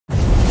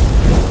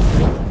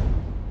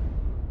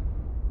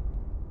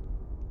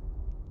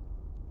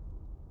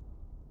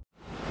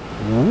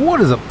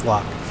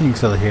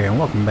Feenix here, and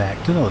welcome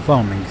back to another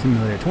Farming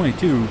Simulator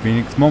 22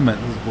 Feenix moment.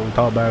 This is what we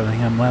talked about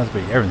everything happened last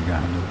week, everything that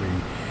happened this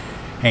week,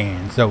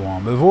 and so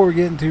on. But before we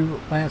get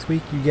into last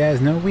week, you guys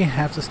know we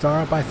have to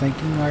start off by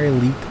thanking our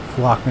elite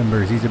flock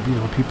members. These are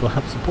beautiful people who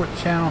help support the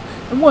channel,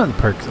 and one of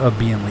the perks of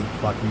being elite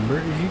flock member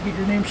is you get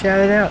your name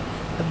shouted out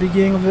at the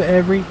beginning of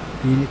every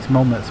Feenix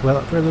moment. So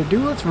without further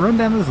ado, let's run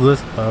down this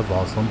list of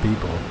awesome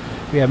people.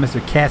 We have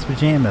Mr. Cat's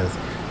Pajamas,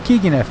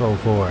 Keegan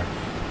F04,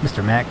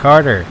 Mr. Matt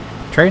Carter,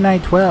 Trey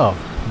Knight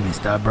 12,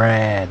 Mr.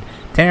 Brad,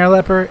 Tanner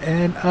Lepper,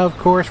 and of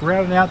course,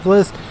 rounding out the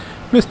list,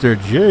 Mr.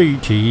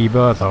 JT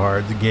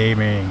Buthards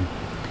Gaming.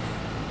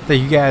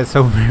 Thank you guys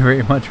so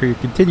very much for your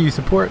continued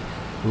support.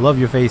 Love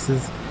your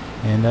faces,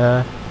 and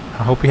I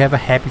hope you have a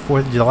happy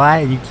 4th of July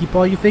and you keep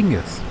all your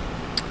fingers.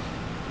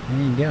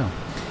 There you go.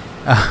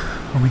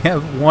 We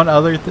have one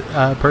other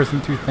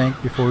person to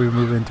thank before we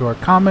move into our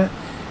comment,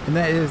 and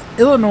that is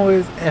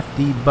Illinois'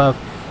 FD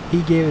Buff.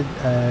 He gave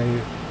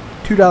a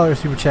 $2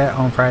 super chat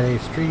on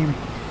Friday's stream,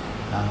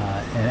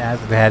 and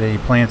asked if they had any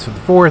plans for the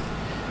 4th.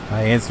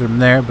 I answered him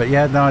there, but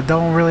yeah, no, I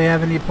don't really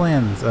have any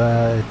plans.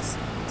 It's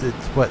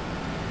what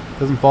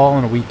doesn't fall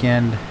on a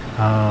weekend,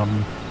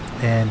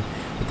 and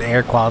with the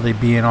air quality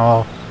being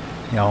all,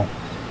 you know,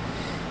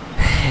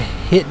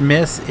 hit and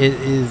miss, it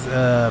is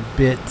a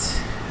bit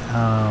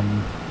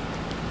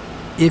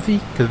iffy,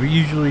 because we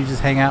usually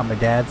just hang out at my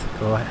dad's,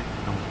 go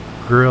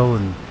grill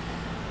and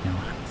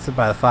sit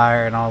by the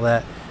fire and all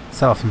that,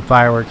 set off some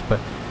fireworks. But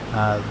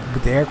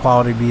with the air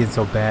quality being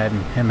so bad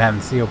and him having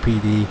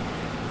COPD,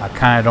 I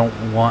kind of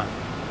don't want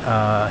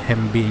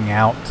him being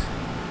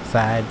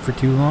outside for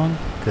too long,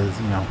 because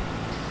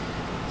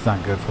it's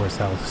not good for his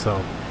health.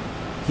 So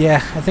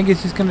yeah, I think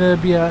it's just gonna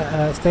be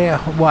a stay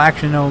at home. Well,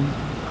 actually no,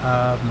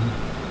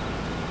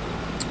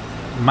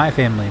 my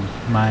family,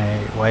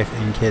 my wife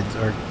and kids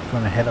are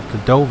going to head up to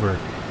Dover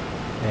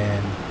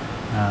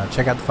and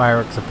check out the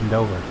fireworks up in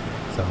Dover.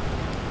 So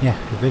yeah,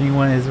 if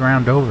anyone is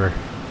around Dover,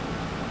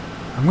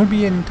 I'm going to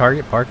be in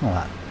Target parking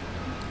lot.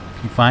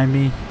 If you find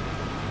me, you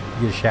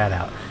get a shout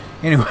out.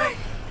 Anyway,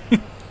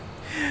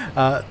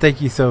 thank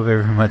you so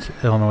very much,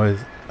 Illinois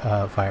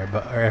Fire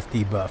Buff, or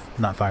FD Buff,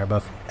 not Fire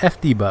Buff,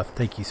 FD Buff.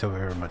 Thank you so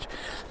very much.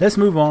 Let's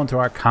move on to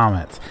our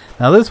comments.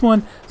 Now, this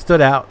one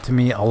stood out to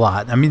me a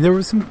lot. I mean, there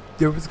was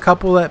a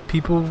couple that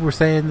people were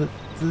saying that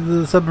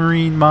the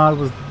submarine mod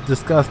was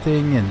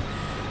disgusting,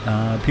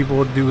 and people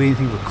would do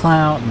anything with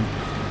clout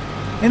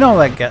and all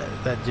that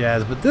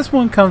jazz. But this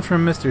one comes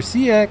from Mr.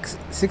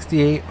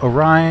 CX68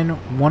 Orion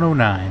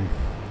 109.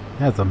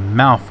 That's a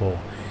mouthful.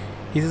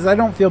 He says, I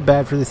don't feel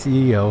bad for the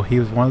CEO. He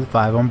was one of the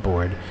 5 on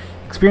board.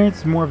 Experience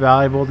is more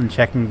valuable than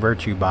checking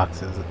virtue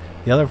boxes.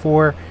 The other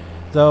 4,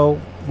 though,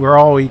 we're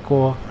all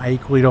equal. I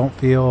equally don't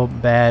feel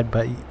bad,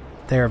 but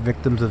they are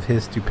victims of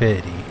his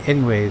stupidity.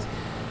 Anyways,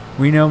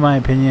 we know my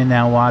opinion.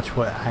 Now watch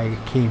what I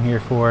came here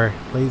for.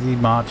 Lazy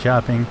mod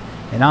shopping.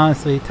 And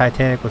honestly,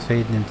 Titanic was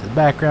fading into the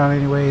background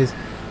anyways.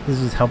 This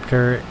just helped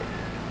her.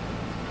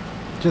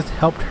 Just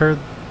helped her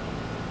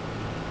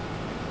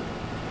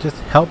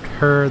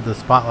the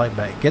spotlight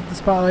back. Get the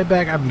spotlight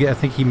back. I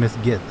think he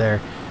missed get there.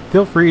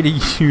 Feel free to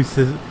use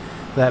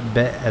that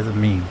bet as a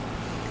meme.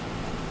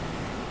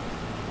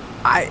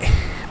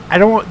 I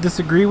don't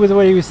disagree with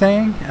what he was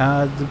saying.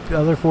 The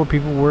other 4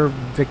 people were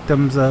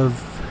victims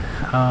of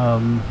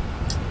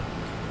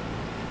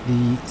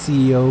the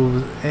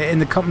CEO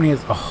and the company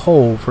as a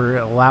whole for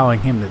allowing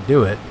him to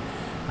do it.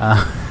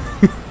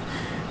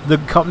 The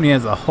company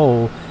as a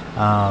whole,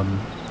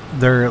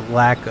 their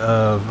lack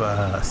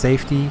of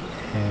safety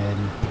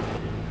and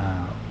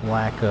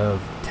lack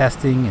of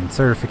testing and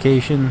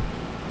certification.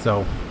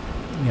 So,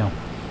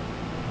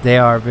 they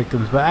are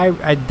victims. But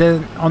I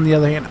didn't. On the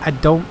other hand, I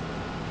don't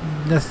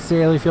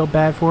necessarily feel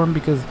bad for them,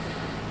 because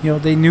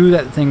they knew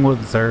that thing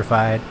wasn't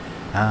certified.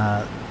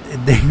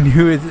 They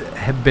knew it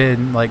had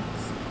been, like,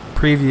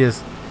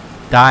 previous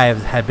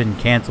dives had been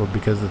canceled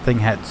because the thing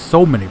had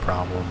so many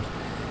problems.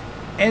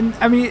 And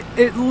I mean,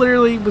 it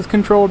literally was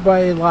controlled by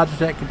a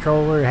Logitech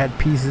controller. It had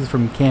pieces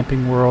from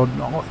Camping World.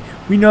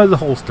 We know the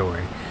whole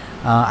story.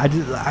 I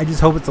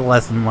just hope it's a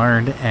lesson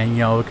learned. And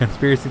the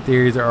conspiracy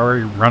theories are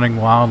already running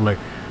wild. Like,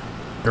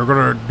 they're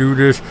gonna do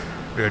this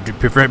to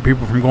prevent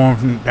people from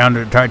going down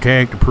to the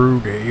Titanic to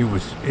prove that it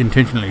was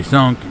intentionally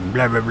sunk and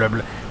blah blah blah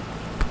blah.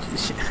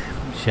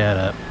 Shut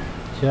up.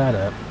 Shut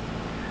up.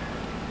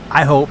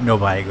 I hope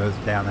nobody goes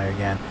down there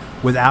again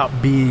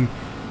without being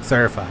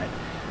certified.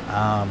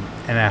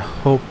 And I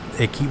hope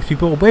it keeps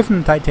people away from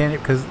the Titanic,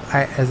 because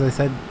as I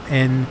said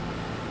in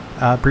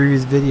a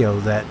previous video,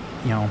 that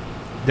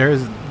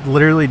there's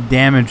literally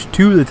damage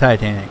to the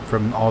Titanic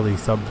from all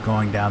these subs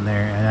going down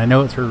there. And I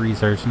know it's for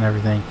research and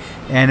everything,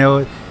 and I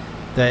know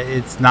that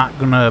it's not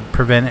going to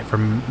prevent it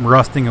from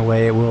rusting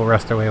away. It will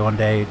rust away one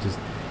day. Just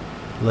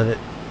let it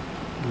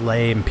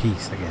lay in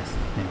peace, I guess.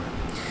 Anyway,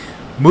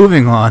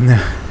 moving on.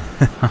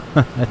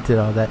 I did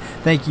all that.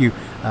 Thank you,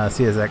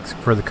 CSX,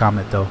 for the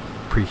comment, though.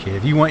 Appreciate it.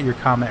 If you want your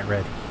comment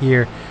read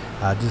here,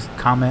 just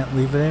comment,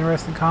 leave an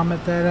interesting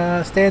comment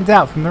that stands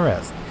out from the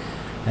rest.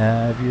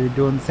 If you're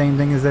doing the same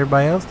thing as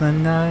everybody else, then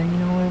you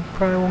know, it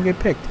probably won't get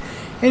picked.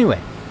 Anyway,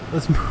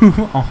 let's move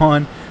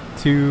on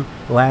to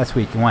last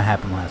week and what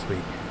happened last week.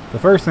 The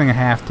first thing I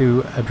have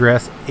to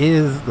address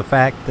is the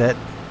fact that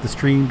the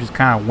stream just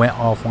kind of went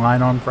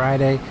offline on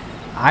Friday.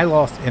 I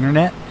lost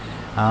internet,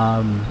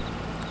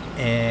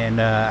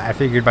 and I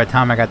figured by the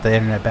time I got the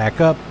internet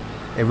back up,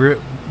 it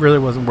really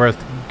wasn't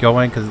worth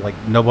going because like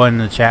nobody in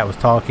the chat was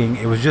talking.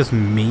 It was just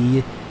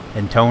me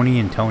and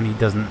Tony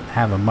doesn't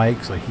have a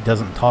mic, so he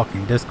doesn't talk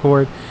in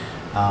Discord.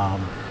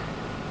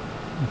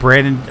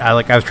 Brandon, I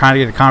was trying to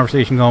get a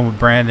conversation going with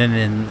Brandon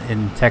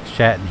in text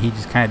chat, and he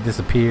just kind of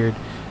disappeared.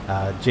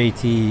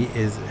 JT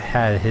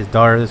had his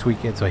daughter this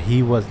weekend, so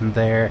he wasn't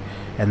there.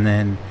 And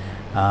then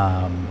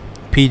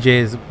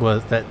PJs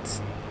was that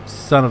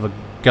son of a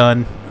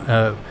gun,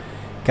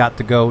 got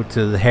to go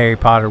to the Harry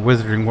Potter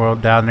Wizarding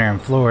World down there in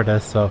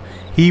Florida, so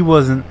he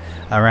wasn't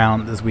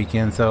around this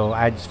weekend. So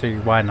I just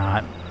figured, why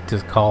not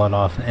just call it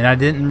off? And I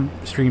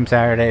didn't stream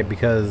Saturday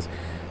because,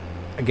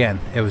 again,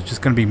 it was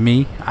just going to be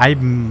me. I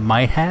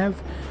might have,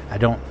 I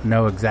don't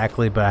know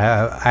exactly, but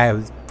I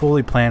was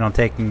fully planned on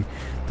taking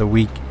the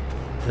week,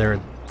 their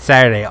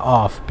Saturday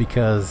off,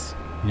 because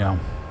you know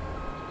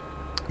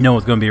no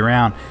one's going to be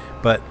around.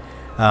 But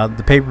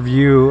the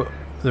pay-per-view,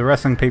 the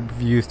wrestling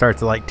pay-per-view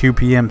starts at like 2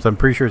 p.m. so I'm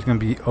pretty sure it's going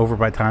to be over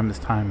by the time it's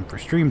time for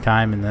stream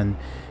time. And then,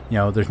 you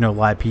know, there's no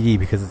live PD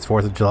because it's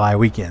 4th of July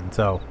weekend,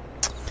 so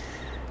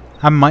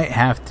I might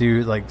have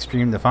to like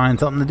stream to find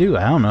something to do.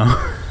 I don't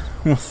know.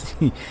 We'll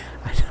see.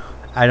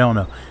 I don't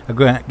know.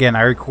 Again,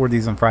 I record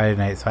these on Friday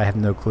night, so I have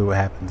no clue what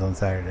happens on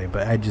Saturday.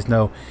 But I just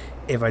know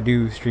if I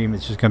do stream,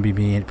 it's just going to be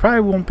me. It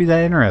probably won't be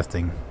that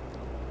interesting.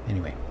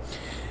 Anyway.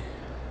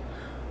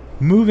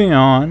 Moving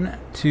on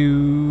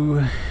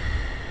to...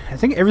 I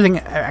think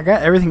I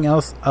got everything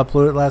else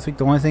uploaded last week.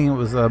 The only thing that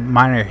was a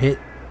minor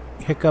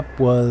hiccup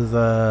was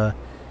the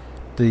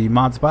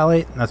mod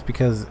spotlight. And that's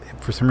because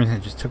for some reason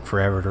it just took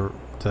forever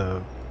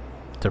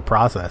to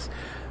process.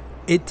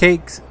 It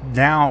takes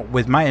now,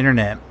 with my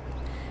internet,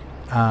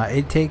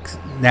 it takes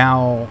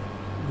now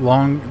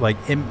long, like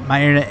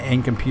my internet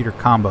and computer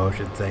combo, I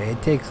should say,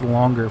 it takes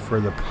longer for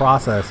the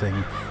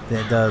processing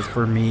than it does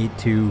for me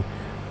to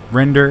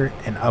render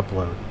and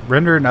upload.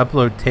 Render and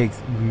upload takes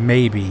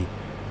maybe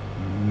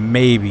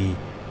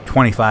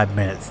 25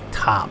 minutes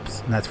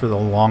tops, and that's for the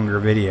longer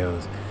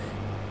videos.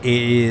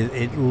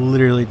 It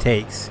literally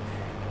takes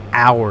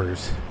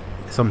hours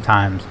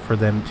sometimes for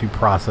them to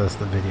process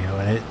the video,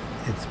 and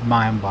it's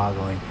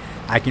mind-boggling.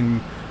 I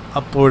can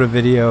upload a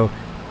video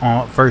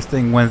on first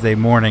thing Wednesday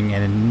morning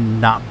and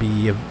not be,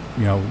 you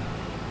know,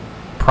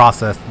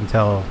 processed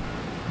until,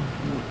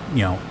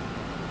 you know,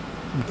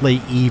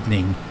 late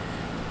evening.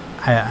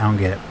 I don't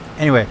get it.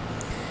 Anyway,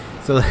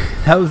 so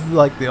that was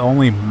like the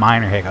only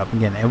minor hiccup.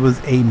 Again, it was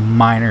a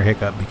minor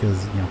hiccup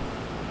because, you know,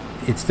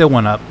 it still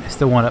went up. It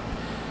still went up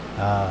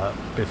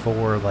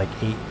before like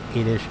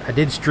 8-ish. I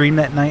did stream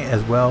that night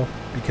as well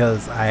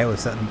because I was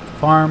setting up the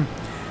farm.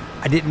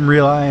 I didn't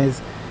realize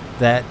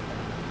that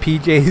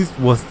PJs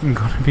wasn't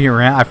going to be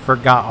around. I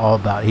forgot all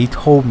about it. He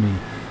told me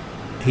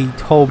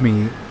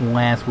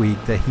last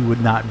week that he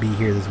would not be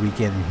here this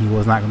weekend, and he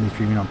was not going to be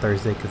streaming on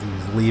Thursday because he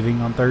was leaving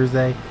on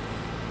Thursday.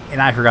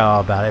 And I forgot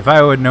all about it. If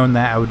I would have known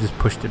that, I would just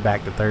pushed it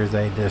back to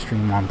Thursday, did a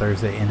stream on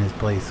Thursday in his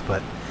place.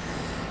 But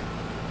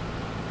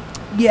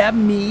yeah,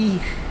 me.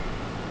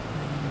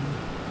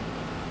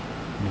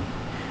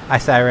 I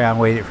sat around and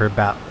waited for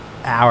about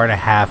an hour and a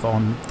half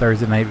on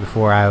Thursday night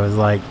before I was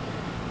like,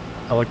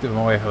 I looked at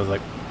my wife, I was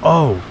like,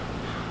 oh,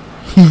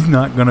 he's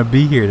not going to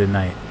be here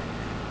tonight.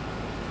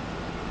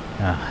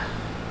 I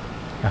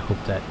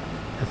hope that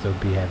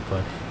SOB had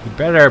fun. He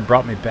better have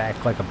brought me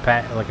back like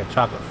a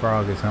chocolate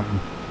frog or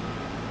something.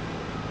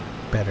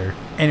 Better.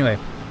 Anyway,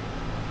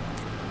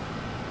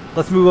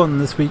 let's move on to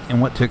this week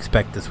and what to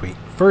expect this week.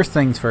 First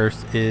things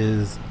first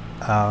is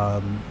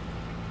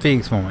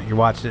Feenix moment. You're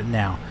watching it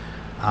now.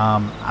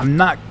 I'm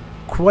not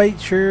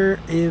quite sure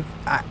if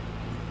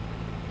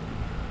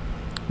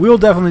we'll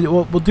do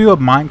a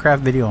Minecraft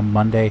video on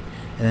Monday,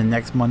 and then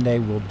next Monday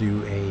we'll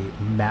do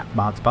a map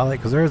mod spotlight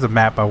because there is a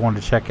map I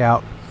wanted to check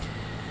out.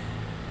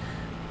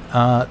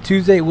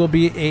 Tuesday will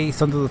be a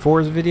Sons of the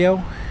Forest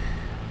video.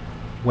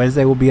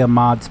 Wednesday will be a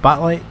mod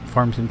spotlight,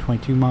 Farm Sim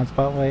 22 mod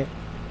spotlight.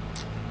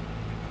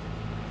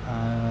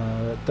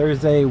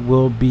 Thursday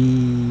will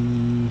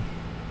be,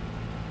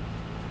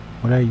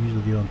 what do I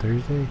usually do on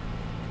Thursday?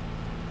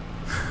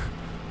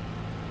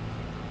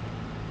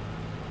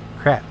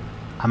 Crap,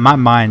 my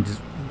mind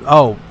just,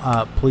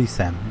 Police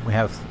Sim. We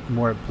have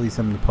more Police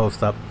Sim to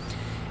post up.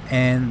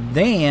 And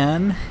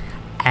then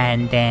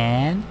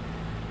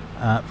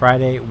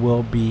Friday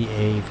will be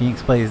a Feenix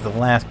Plays the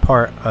last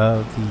part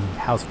of the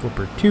House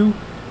Flipper 2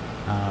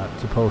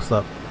 to post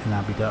up, and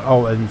I'll be done.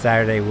 Oh, and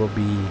Saturday will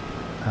be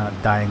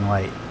Dying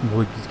Light.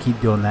 We'll just keep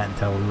doing that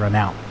until we run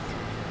out.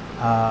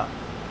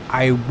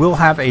 I will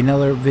have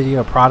another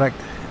video product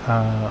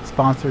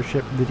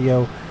sponsorship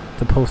video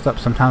to post up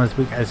sometime this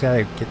week. I just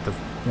gotta get the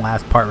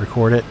last part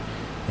recorded,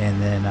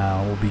 and then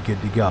we'll be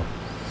good to go.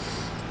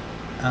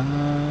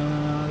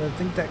 I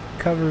think that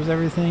covers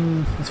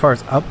everything as far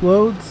as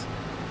uploads.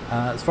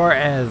 As far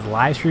as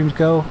live streams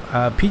go,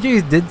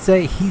 PJs did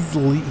say he's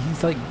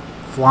like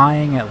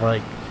flying at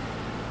like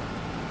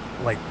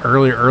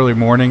early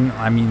morning.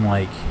 I mean,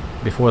 like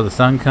before the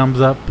sun comes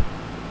up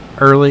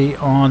early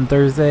on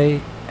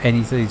Thursday, and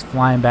he said he's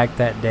flying back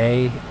that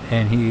day,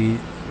 and he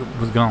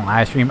was going to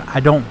live stream. I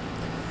don't.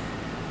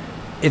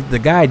 If the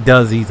guy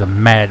does, he's a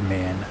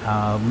madman.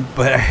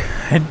 But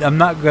I'm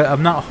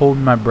not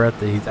holding my breath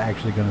that he's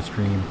actually going to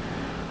stream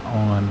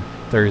on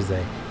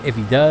Thursday. If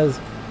he does,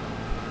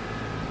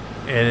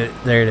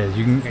 there it is.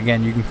 You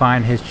can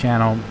find his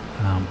channel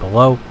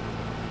below.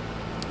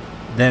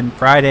 Then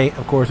Friday,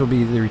 of course, will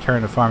be the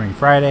return of Farming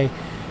Friday,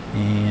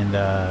 and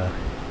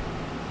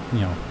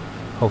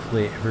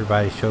hopefully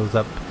everybody shows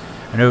up.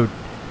 I know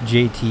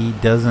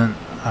JT doesn't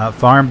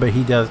farm, but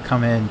he does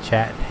come in,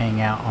 chat, and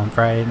hang out on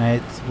Friday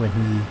nights when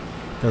he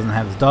doesn't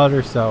have his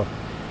daughter. So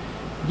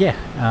yeah,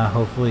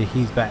 hopefully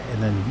he's back,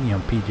 and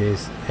then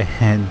PJs,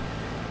 and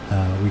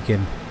we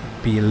can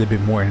be a little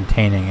bit more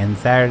entertaining. And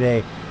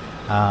Saturday,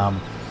 I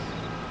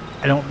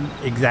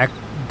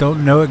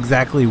don't know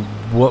exactly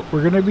what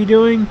we're gonna be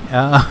doing.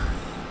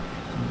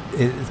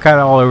 It's kind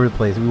of all over the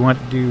place. We want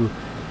to do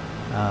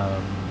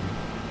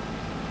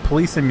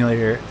Police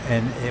Simulator,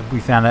 and we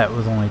found out it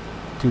was only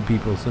 2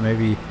 people, so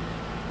maybe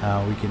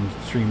we can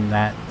stream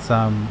that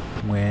some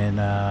when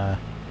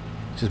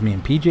just me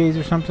and PJs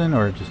or something,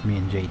 or just me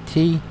and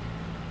JT.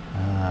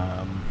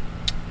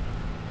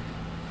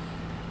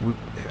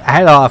 I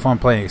had a lot of fun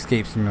playing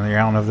Escape Simulator.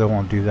 I don't know if they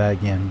won't do that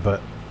again,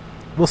 but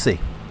we'll see.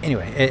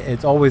 Anyway,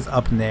 it's always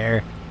up in the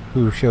air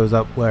who shows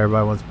up, what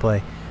everybody wants to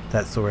play,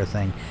 that sort of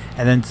thing.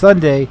 And then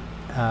Sunday,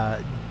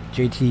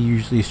 JT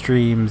usually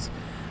streams.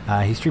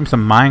 He streams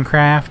some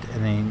Minecraft,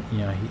 and then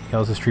he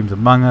also streams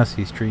Among Us.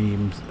 He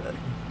streams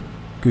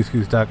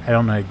Goose Duck. I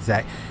don't know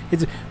exact.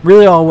 It's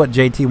really all what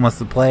JT wants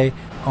to play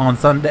on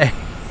Sunday,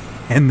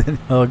 and then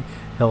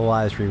he'll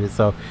live stream it.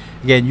 So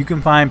again, you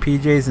can find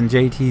PJ's and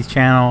JT's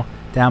channel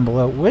down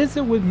below. What is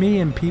it with me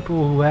and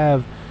people who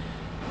have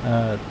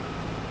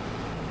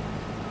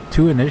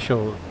 2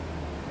 initial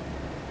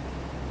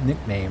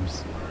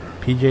nicknames,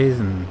 PJ's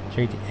and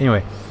JT?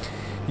 Anyway,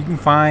 you can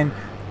find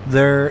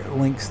their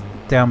links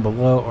down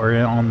below or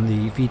on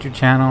the featured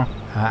channel.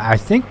 I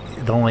think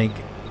the link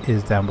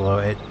is down below.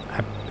 It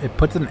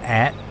puts an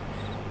 @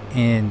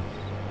 in.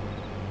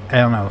 I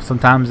don't know,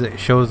 sometimes it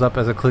shows up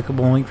as a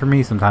clickable link for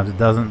me, sometimes it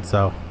doesn't,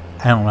 so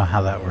I don't know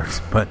how that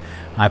works, but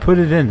I put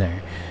it in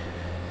there.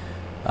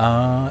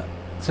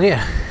 So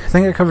yeah, I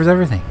think that covers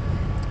everything.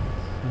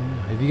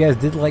 If you guys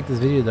did like this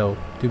video though,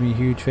 do me a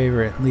huge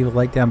favor and leave a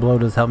like down below. It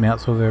does help me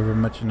out so very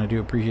much, and I do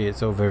appreciate it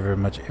so very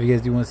much. If you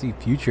guys do want to see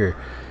future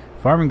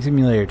Farming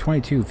Simulator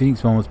 22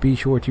 Feenix moments, be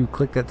sure to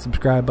click that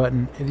subscribe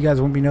button. If you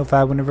guys want to be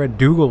notified whenever I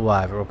do go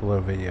live or upload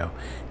a video,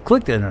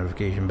 click that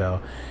notification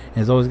bell.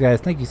 And as always, guys,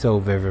 thank you so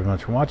very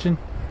much for watching,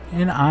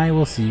 and I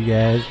will see you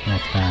guys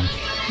next time.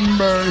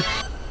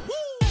 Bye.